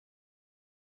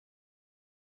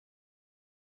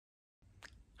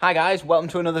Hi guys, welcome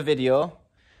to another video.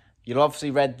 You've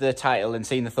obviously read the title and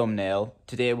seen the thumbnail.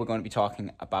 Today we're going to be talking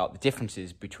about the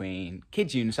differences between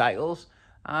Kids Unicycles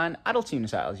and Adults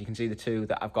Unicycles. You can see the two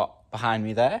that I've got behind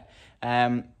me there.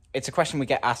 It's a question we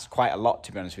get asked quite a lot,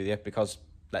 to be honest with you, because,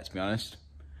 let's be honest,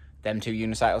 them two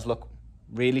unicycles look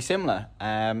really similar.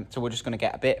 So we're just going to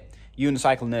get a bit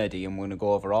Unicycle nerdy and we're going to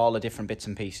go over all the different bits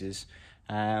and pieces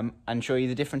and show you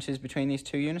the differences between these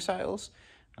two unicycles.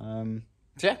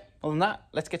 So yeah, other than that,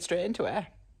 let's get straight into it.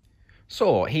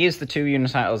 So here's the two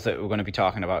unicycles that we're going to be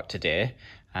talking about today.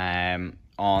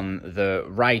 On the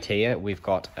right here, we've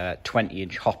got a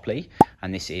 20-inch Hopley,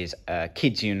 and this is a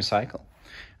Kids Unicycle.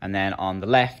 And then on the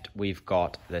left, we've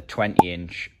got the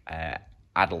 20-inch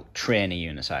adult trainer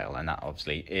unicycle, and that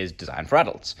obviously is designed for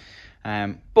adults.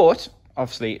 But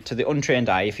obviously, to the untrained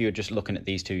eye, if you're just looking at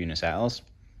these two unicycles,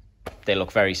 they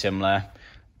look very similar.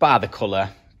 Bar the colour,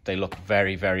 they look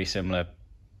very, very similar.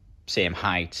 Same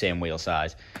height, same wheel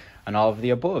size, and all of the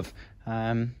above.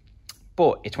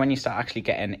 But it's when you start actually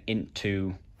getting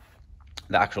into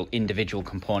the actual individual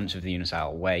components of the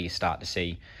unicycle where you start to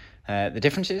see the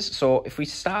differences. So if we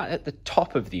start at the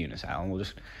top of the unicycle, we'll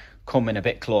just come in a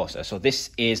bit closer. So this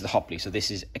is the Hopley. So this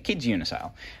is a Kids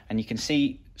Unicycle, and you can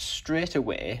see straight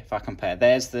away, if I compare,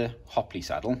 there's the Hopley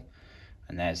saddle,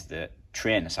 and there's the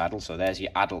trainer saddle. So there's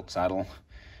your adult saddle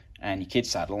and your kids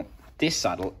saddle. This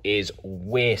saddle is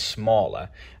way smaller.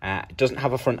 It doesn't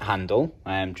have a front handle,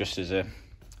 just as a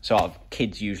sort of,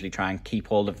 kids usually try and keep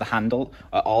hold of the handle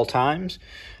at all times.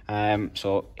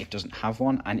 So it doesn't have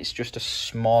one, and it's just a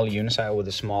small unicycle with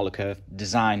a smaller curve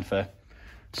designed for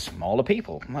smaller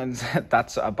people.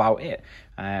 That's about it.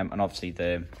 And obviously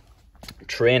the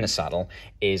trainer saddle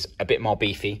is a bit more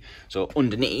beefy. So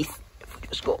underneath, if we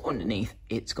just go underneath,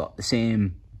 it's got the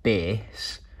same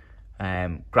base.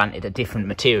 Granted a different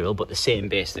material, but the same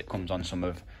base that comes on some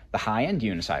of the high-end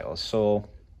unicycles. So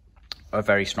a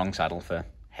very strong saddle for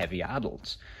heavier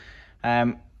adults.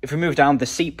 If we move down, the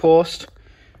seat post,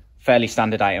 fairly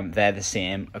standard item. They're the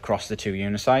same across the two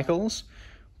unicycles.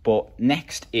 But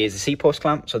next is the seat post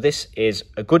clamp. So this is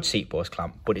a good seat post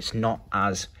clamp, but it's not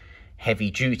as heavy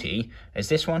duty as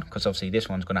this one, because obviously this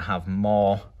one's going to have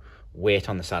more weight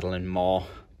on the saddle and more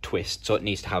twist, so it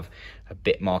needs to have a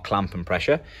bit more clamp and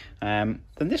pressure than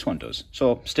this one does.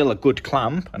 So still a good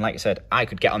clamp, and like I said, I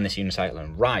could get on this unicycle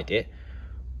and ride it,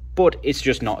 but it's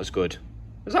just not as good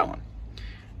as that one.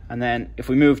 And then if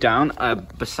we move down,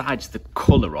 besides the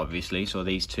colour obviously, so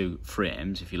these two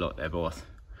frames, if you look, they're both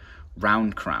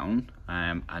round crown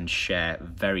and share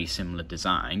very similar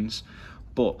designs,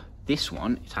 but this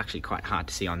one, it's actually quite hard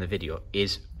to see on the video,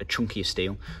 is a chunkier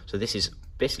steel. So this is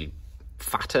basically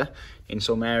fatter in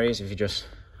some areas. If you just,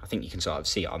 I think you can sort of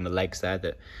see it on the legs there,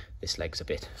 that this leg's a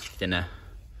bit thinner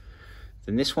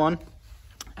than this one,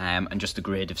 and just the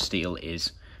grade of steel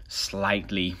is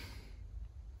slightly,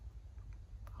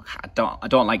 I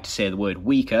don't like to say the word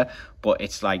weaker, but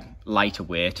it's like lighter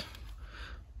weight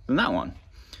than that one.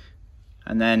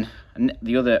 And then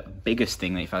the other biggest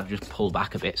thing, that if I just pull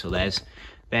back a bit, so there's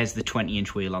the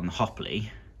 20-inch wheel on the Hopley,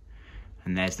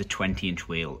 and there's the 20-inch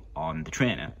wheel on the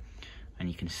trainer. And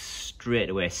you can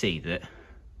straight away see that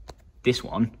this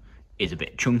one is a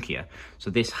bit chunkier.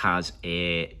 So this has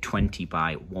a 20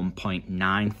 by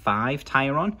 1.95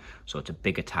 tyre on. So it's a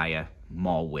bigger tyre,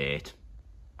 more weight.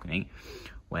 Okay.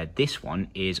 Where this one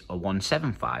is a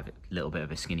 175, a little bit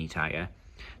of a skinny tyre.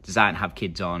 Designed to have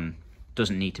kids on,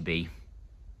 doesn't need to be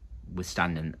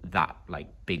withstanding that like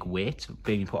big weight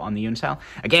being put on the unicycle.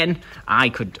 Again, I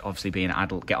could obviously be an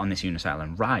adult, get on this unicycle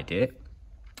and ride it,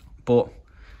 but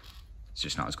it's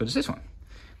just not as good as this one.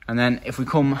 And then if we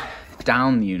come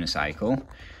down the unicycle,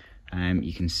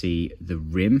 you can see the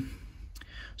rim.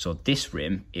 So this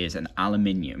rim is an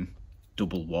aluminium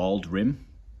double-walled rim,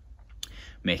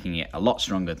 making it a lot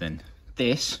stronger than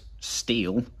this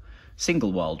steel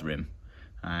single-walled rim.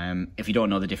 If you don't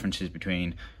know the differences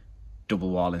between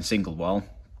double wall and single wall,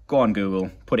 go on Google,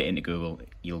 put it into Google,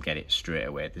 you'll get it straight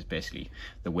away. There's basically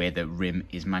the way the rim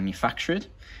is manufactured.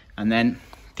 And then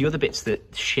the other bits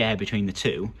that share between the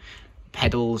two,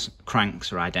 pedals,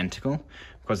 cranks are identical,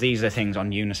 because these are things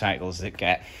on unicycles that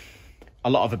get a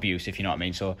lot of abuse, if you know what I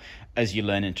mean. So as you're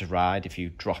learning to ride, if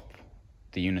you drop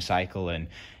the unicycle and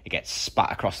it gets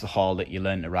spat across the hall that you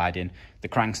learn to ride in, the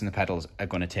cranks and the pedals are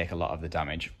going to take a lot of the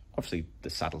damage. Obviously the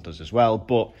saddle does as well,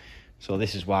 but so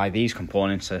this is why these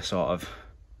components are sort of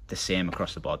the same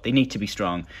across the board. They need to be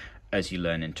strong as you're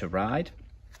learning to ride.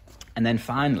 And then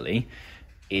finally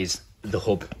is the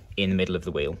hub in the middle of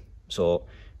the wheel. So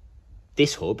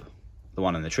this hub, the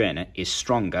one on the trainer, is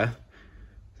stronger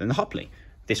than the Hopley.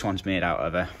 This one's made out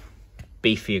of a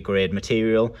beefier grade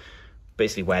material,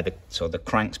 basically where the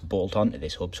cranks bolt onto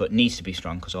this hub, so it needs to be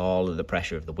strong because all of the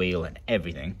pressure of the wheel and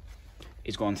everything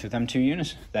is going through them two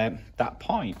units. That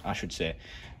point, I should say.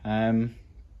 So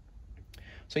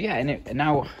yeah, and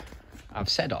now I've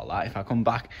said all that. If I come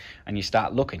back and you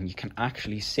start looking, you can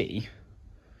actually see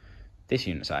this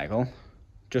unicycle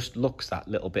just looks that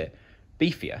little bit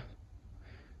beefier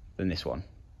than this one.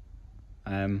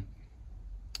 And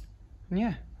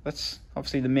yeah, that's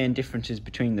obviously the main differences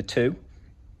between the two.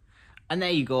 And there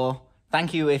you go.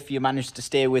 Thank you if you managed to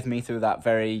stay with me through that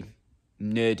very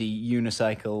nerdy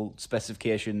unicycle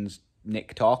specifications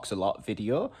Nick talks a lot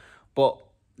video. But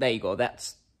there you go.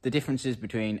 That's the differences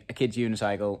between a kid's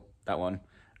unicycle, that one,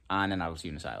 and an adult's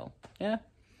unicycle. Yeah.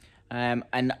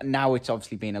 And now it's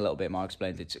obviously been a little bit more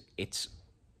explained. It's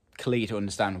clear to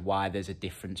understand why there's a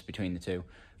difference between the two.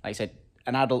 Like I said,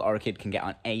 an adult or a kid can get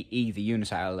on either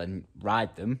unicycle and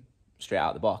ride them straight out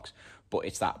of the box, but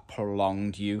it's that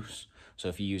prolonged use. So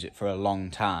if you use it for a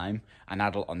long time, an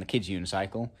adult on the kids'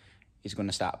 unicycle is going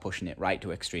to start pushing it right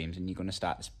to extremes, and you're going to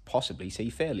start to possibly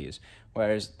see failures.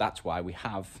 Whereas that's why we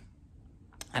have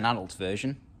an adult's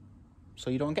version, so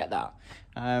you don't get that.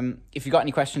 If you've got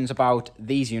any questions about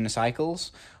these unicycles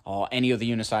or any other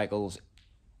unicycles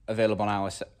available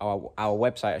on our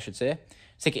website, I should say,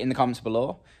 stick it in the comments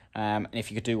below. And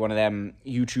if you could do one of them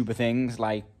YouTuber things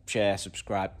like share,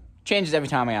 subscribe, changes every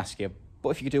time I ask you. But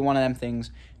if you could do one of them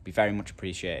things, it'd be very much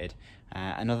appreciated.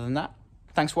 And other than that,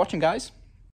 thanks for watching, guys.